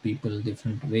attitudes of people,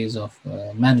 different ways of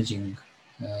managing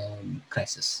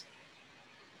crisis.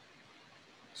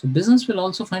 So business will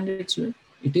also find its way.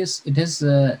 It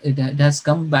has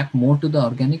come back more to the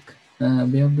organic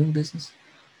way of doing business.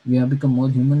 We have become more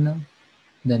human now.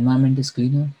 The environment is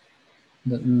cleaner.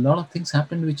 A lot of things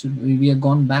happened which we have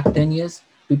gone back 10 years.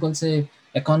 People say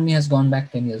economy has gone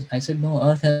back 10 years. I said no,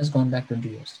 Earth has gone back 20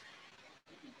 years.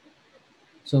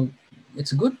 So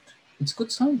it's good. It's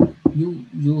good sound.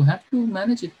 You have to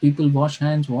manage it. People wash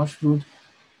hands, wash fruit.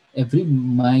 Every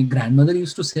My grandmother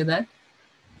used to say that.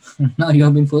 Now you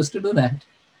have been forced to do that.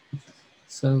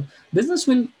 So business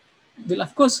will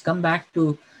of course come back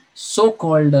to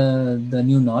so-called the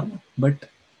new norm, but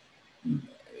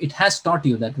it has taught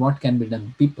you that what can be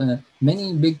done. People,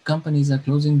 many big companies are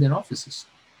closing their offices,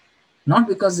 not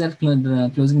because they're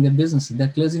closing their businesses; they're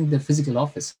closing their physical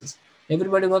offices.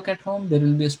 Everybody work at home. There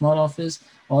will be a small office.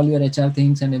 All your HR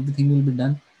things and everything will be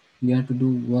done. You have to do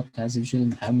work as usual,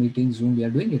 have meetings, Zoom. We are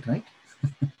doing it, right?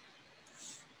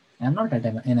 I'm not at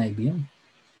an IBM.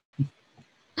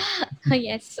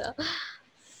 Yes, sir.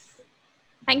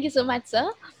 Thank you so much, sir.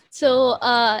 So,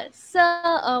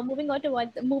 moving on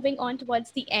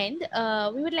towards the end,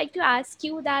 we would like to ask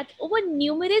you that over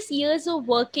numerous years of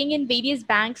working in various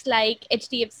banks like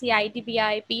HDFC,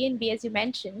 IDBI, PNB, as you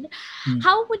mentioned, Hmm.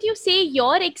 how would you say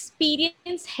your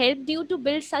experience helped you to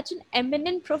build such an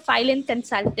eminent profile in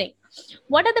consulting?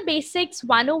 What are the basics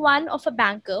 101 of a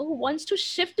banker who wants to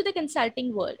shift to the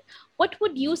consulting world? What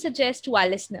would you suggest to our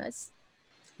listeners?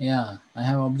 Yeah, I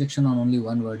have objection on only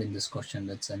one word in this question.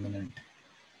 That's eminent.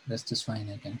 Rest is fine.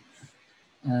 I can.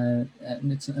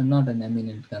 And it's I'm not an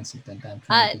eminent consultant. I'm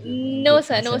trying to give No, good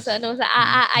sir, no, sir, consults. no, sir.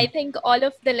 I think all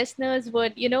of the listeners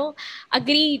would,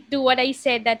 agree to what I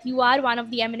said that you are one of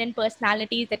the eminent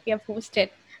personalities that we have hosted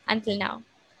until now.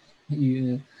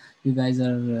 You, you guys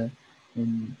are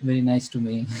very nice to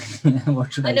me.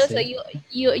 What should I No, sir, say?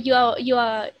 you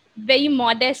are very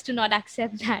modest to not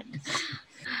accept that.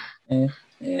 Uh,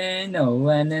 no,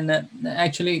 and then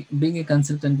actually being a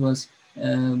consultant was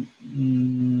um,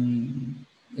 mm,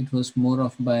 it was more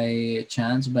of by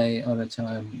chance, by or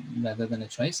rather than a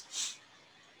choice,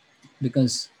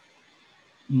 because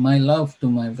my love to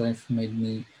my wife made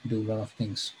me do a lot of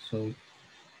things. So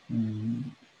mm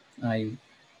I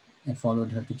I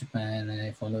followed her to Japan and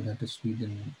I followed her to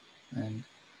Sweden. And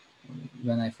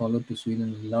when I followed to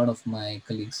Sweden, a lot of my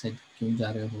colleagues said, "क्यों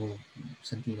जा रहे हो?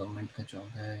 Central government का job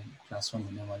है, transfer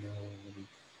होने वाले हो,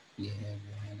 ये है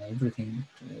वो है," and everything.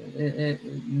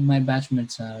 My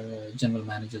batchmates are general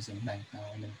managers in bank now.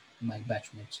 I mean, my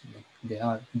batchmates, like, they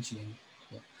are engineering,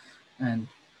 yeah. And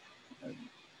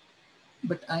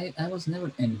but I was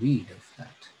never envied of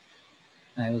that.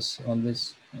 I was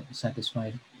always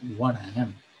satisfied what I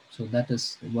am. So that is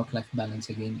work-life balance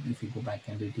again. If you go back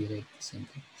and reiterate the same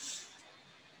thing,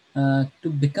 to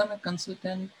become a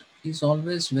consultant is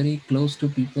always very close to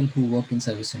people who work in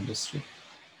service industry,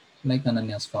 like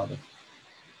Ananya's father.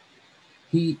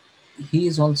 He he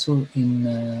is also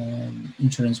in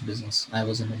insurance business. I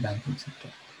was in the banking sector.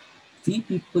 We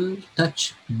people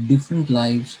touch different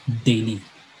lives daily.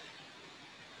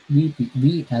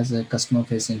 We as a customer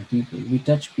facing people, we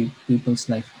touch people's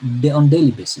life on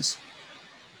daily basis.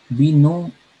 We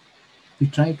know, we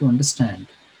try to understand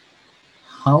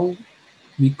how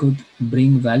we could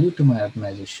bring value to my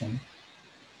organization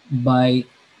by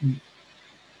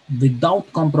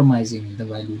without compromising the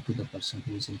value to the person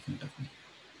who is in front of me,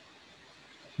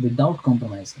 without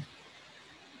compromising.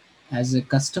 As a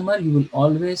customer, you will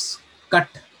always cut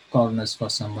corners for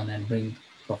someone and bring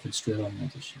profits to your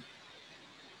organization.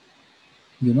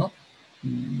 You know,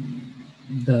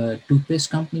 the toothpaste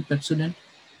company Pepsodent,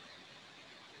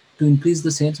 to increase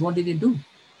the sales, what did it do?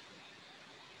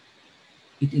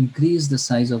 It increased the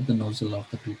size of the nozzle of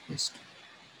the toothpaste.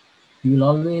 You will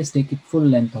always take it full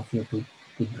length of your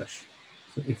toothbrush.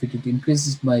 So if it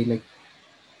increases by like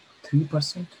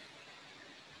 3%,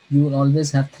 you will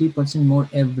always have 3% more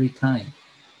every time,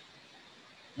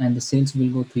 and the sales will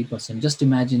go 3%. Just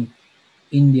imagine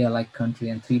India like country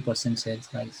and 3% sales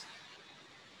rise.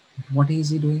 What is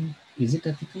he doing? Is it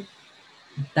ethical?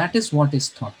 That is what is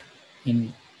taught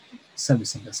in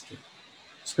service industry,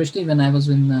 especially when I was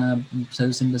in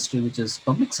service industry, which is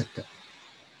public sector,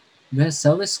 where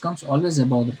service comes always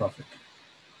above the profit.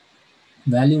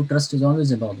 Value trust is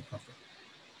always above the profit.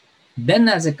 Then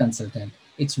as a consultant,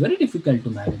 it's very difficult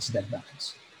to manage that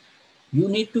balance. You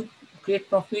need to create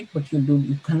profit, but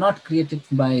you cannot create it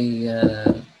by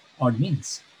odd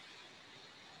means.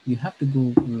 You have to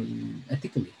go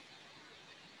ethically.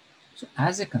 So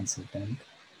as a consultant,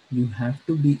 you have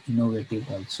to be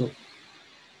innovative also.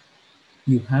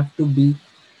 You have to be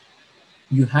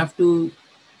you have to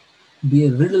be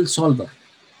a riddle solver.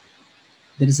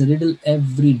 There is a riddle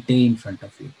every day in front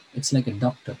of you. It's like a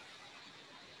doctor.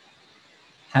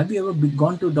 Have you ever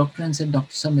gone to a doctor and said,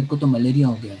 "Doctor sir, मेरे को तो malaria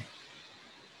हो गया है"?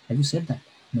 Have you said that?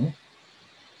 No.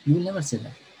 You will never say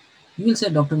that. You will say,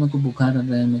 "Doctor, मेरे को बुखार आ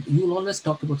रहा है." You will always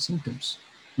talk about symptoms,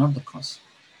 not the cause,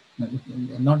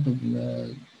 not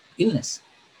the illness.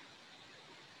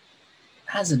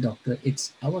 As a doctor,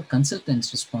 it's our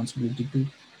consultant's responsibility to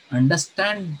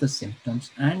understand the symptoms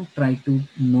and try to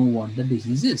know what the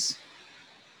disease is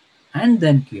and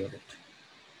then cure it.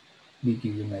 We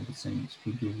give you medicines,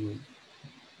 we give you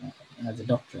as a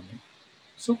doctor.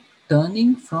 So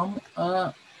turning from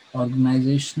a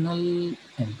organizational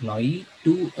employee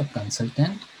to a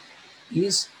consultant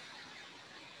is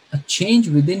a change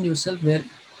within yourself where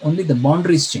only the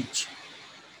boundaries change.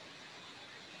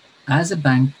 As a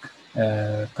bank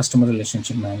customer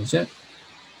relationship manager,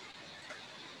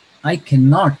 I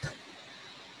cannot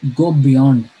go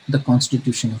beyond the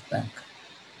constitution of bank.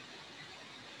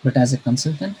 But as a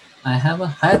consultant, I have a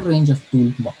higher range of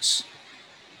toolbox.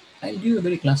 I'll give you a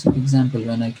very classic example.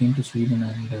 When I came to Sweden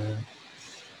and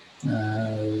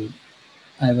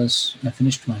I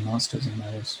finished my masters and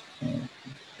I was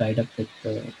tied up with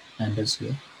Anders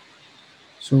here.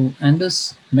 So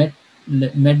Anders met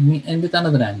me and with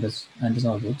another Anders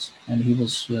Alwoods, and he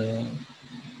was a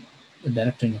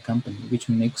director in a company which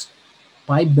makes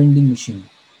pipe bending machine.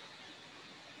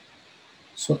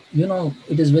 So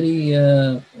it is very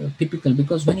typical,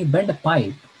 because when you bend a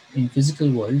pipe in physical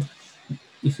world,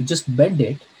 if you just bend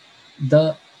it,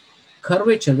 the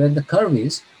curvature where the curve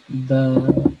is,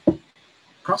 the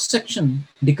cross section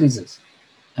decreases.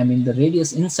 I mean, the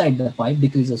radius inside the pipe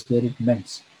decreases where it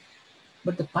bends,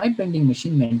 but the pipe bending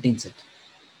machine maintains it.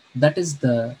 That is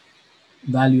the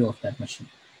value of that machine.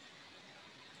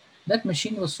 That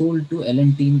machine was sold to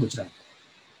L&T in Gujarat.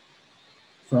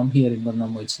 From here in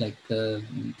Varnamo, it's like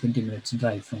 20 minutes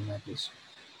drive from my place.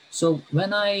 So when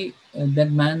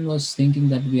that man was thinking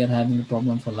that we are having a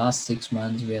problem for last 6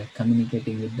 months, we are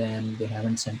communicating with them, they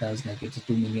haven't sent us, like it's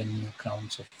 2 million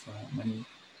crowns of money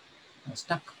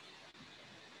stuck.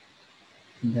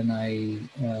 And then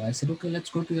I said, okay, let's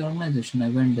go to your organization. I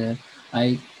went there.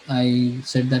 I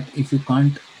said that if you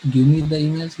can't give me the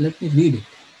emails, let me read it.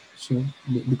 So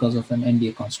because of an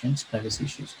NDA constraints, privacy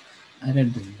issues, I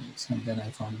read the emails, and then I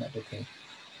found that, okay,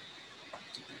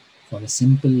 for a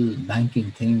simple banking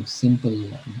thing,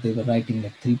 they were writing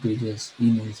like 3 pages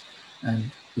emails,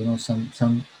 and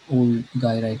some old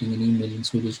guy writing an email in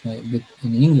Swedish in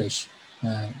English.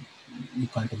 You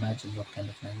can't imagine what kind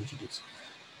of language it is.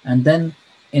 And then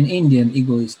an Indian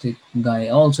egoistic guy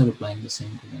also replying the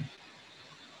same to them.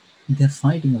 They're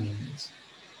fighting on emails.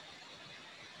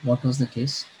 What was the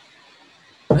case?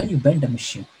 When you bend a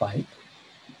machine pipe,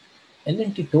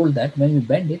 L&T told that when you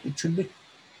bend it, it should be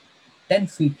 10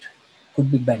 feet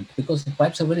could be bent, because the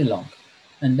pipes are very long.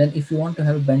 And then if you want to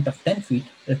have a bent of 10 feet,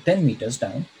 10 meters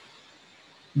down,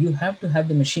 you have to have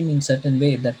the machine in certain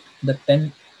way that the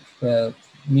 10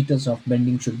 meters of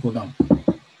bending should go down.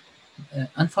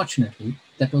 Unfortunately,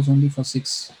 that was only for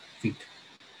 6 feet,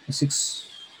 6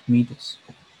 meters.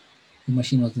 The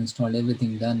machine was installed,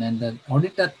 everything done, and the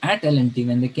auditor at L&T,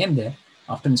 when they came there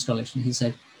after installation, he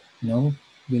said, no,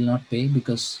 will not pay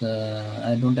because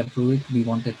I don't approve it. We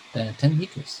want it 10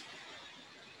 meters.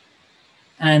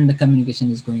 And the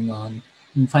communication is going on.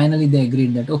 And finally, they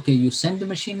agreed that, okay, you send the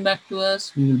machine back to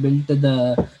us. We will build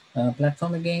the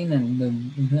platform again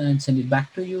and send it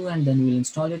back to you, and then we will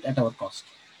install it at our cost.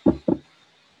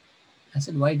 I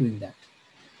said, why doing that?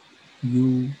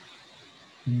 You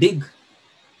dig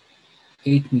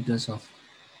 8 meters of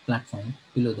platform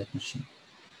below that machine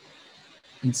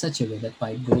in such a way that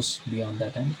pipe goes beyond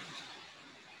that, and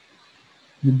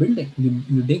you build it,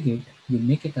 you dig it, you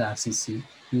make it an RCC,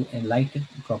 you light it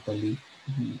properly,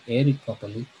 you air it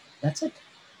properly. That's it.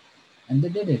 And they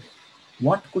did it.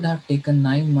 What could have taken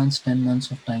 9 months, 10 months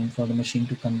of time for the machine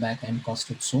to come back and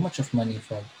costed so much of money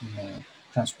for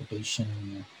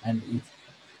transportation? And if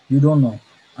you don't know,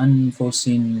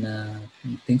 unforeseen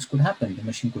things could happen. The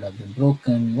machine could have been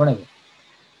broken, whatever.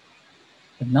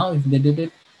 But now if they did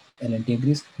it, L&T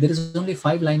agrees. There is only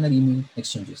 5-liner email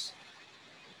exchanges.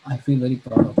 I feel very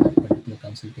proud of that particular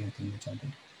consulting thing which I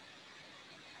did.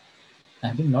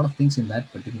 I've done a lot of things in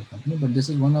that particular company, but this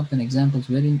is one of the examples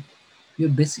wherein your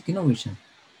basic innovation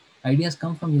ideas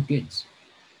come from your kids.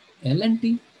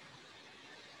 L&T,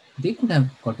 they could have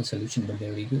got a solution, but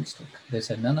they were egoistic. They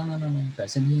said, no,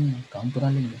 paise nahi hai, kaam pura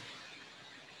lenge.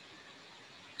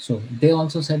 So they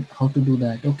also said how to do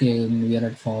that. Okay, we are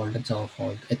at fault. It's our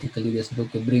fault. Ethically, they said,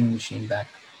 okay, bring machine back.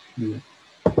 Do it.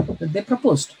 But they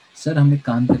proposed, sir, हम एक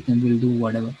काम करते हैं. We'll do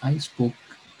whatever. I spoke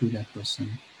to that person.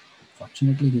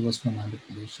 Fortunately, he was from Andhra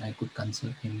Pradesh. I could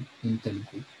consult him in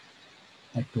Telugu.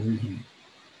 I told him,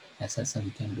 ऐसा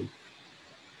we can do.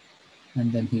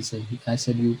 And then he said, I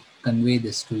said, you convey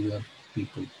this to your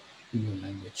people in your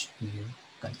language, in your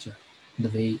culture, the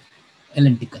way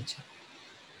L&T culture.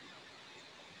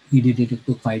 He did it. It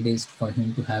took 5 days for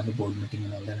him to have a board meeting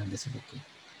and all that. And they said, okay,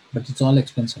 but it's all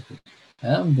expensive.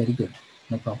 Very good,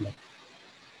 no problem.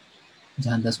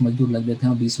 जहाँ 10 मजदूर लग गए थे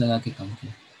वहाँ 20 लगा के काम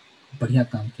किया. बढ़िया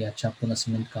काम किया. अच्छा पूरा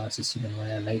सीमेंट का आरसीसी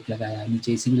बनवाया, लाइट लगाया,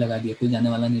 नीचे एसी भी लगा दिया. कोई जाने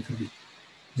वाला नहीं फिर भी.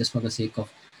 Just for the sake of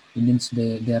Indians,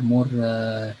 they are more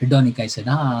hedonic. I said,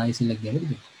 हाँ एसी लग गया. Very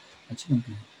good. अच्छी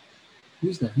company. Who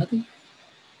is that? Nothing.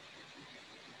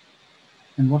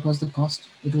 And what was the cost?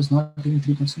 It was not even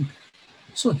 3%.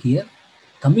 So here,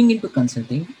 coming into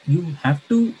consulting, you have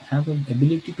to have an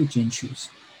ability to change shoes.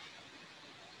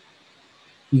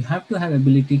 You have to have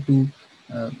ability to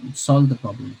solve the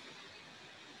problem.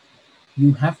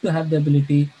 You have to have the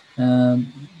ability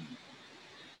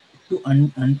to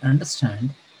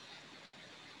understand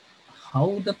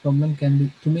how the problem can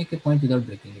be, to make a point without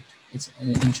breaking it. It's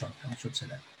in short, I should say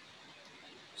that.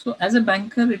 So as a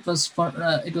banker, it was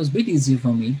a bit easy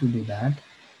for me to do that.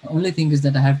 The only thing is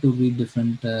that I have to read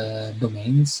different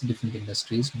domains, different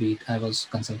industries. Be it I was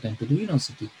consultant to the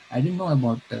university. I didn't know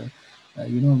about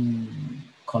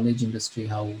college industry,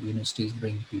 how universities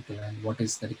bring people and what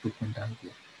is the recruitment out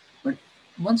here. But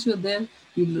once you're there,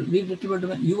 you read little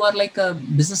bit. You are like a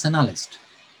business analyst.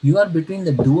 You are between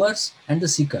the doers and the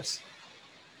seekers,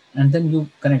 and then you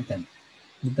connect them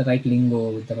with the right lingo,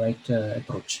 with the right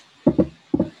approach.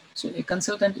 So a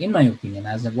consultant, in my opinion,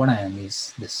 as what I am,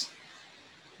 is this.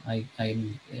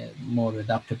 I'm more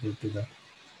adaptable to the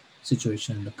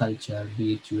situation, the culture,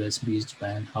 be it US, be it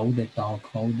Japan, how they talk,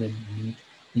 how they meet.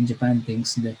 In Japan,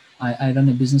 things that I run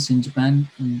a business in Japan.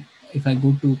 And if I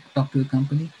go to talk to a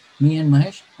company, me and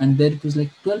Mahesh, and there it was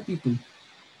like 12 people,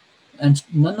 and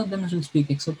none of them will speak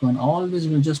except one. Always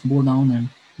will just bow down and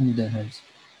move their heads.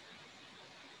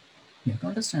 You have to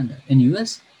understand that. In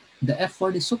US, the F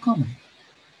word is so common.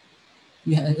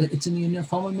 Yeah, it's in a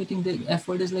formal meeting. The F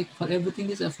word is like for everything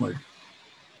is F word.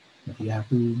 But you have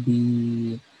to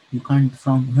be. You can't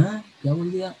from क्या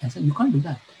बोल दिया ऐसा. You can't do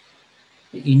that.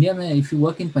 India में if you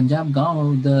work in Punjab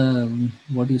गाँव, the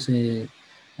what you say,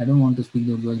 I don't want to speak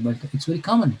those words, but it's very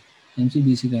common.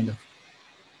 MCBC kind of.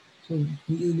 So,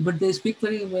 but they speak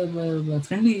very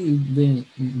friendly way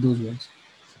those words.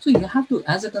 So you have to,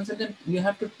 as a consultant, you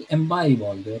have to imbibe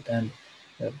all that and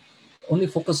only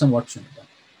focus on what should be done.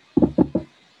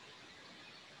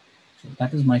 So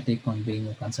that is my take on being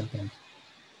a consultant,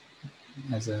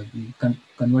 as a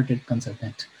converted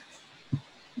consultant.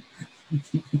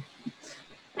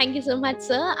 Thank you so much,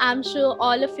 sir. I'm sure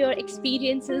all of your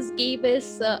experiences gave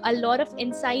us a lot of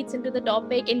insights into the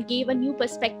topic and gave a new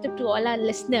perspective to all our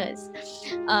listeners.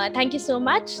 Thank you so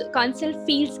much. Consult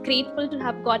feels grateful to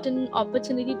have gotten an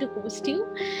opportunity to host you,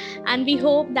 and we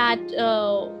hope that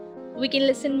we can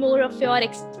listen more of your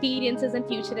experiences in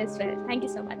future as well. Thank you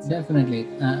so much, sir. Definitely.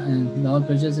 And all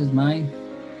pleasures is mine.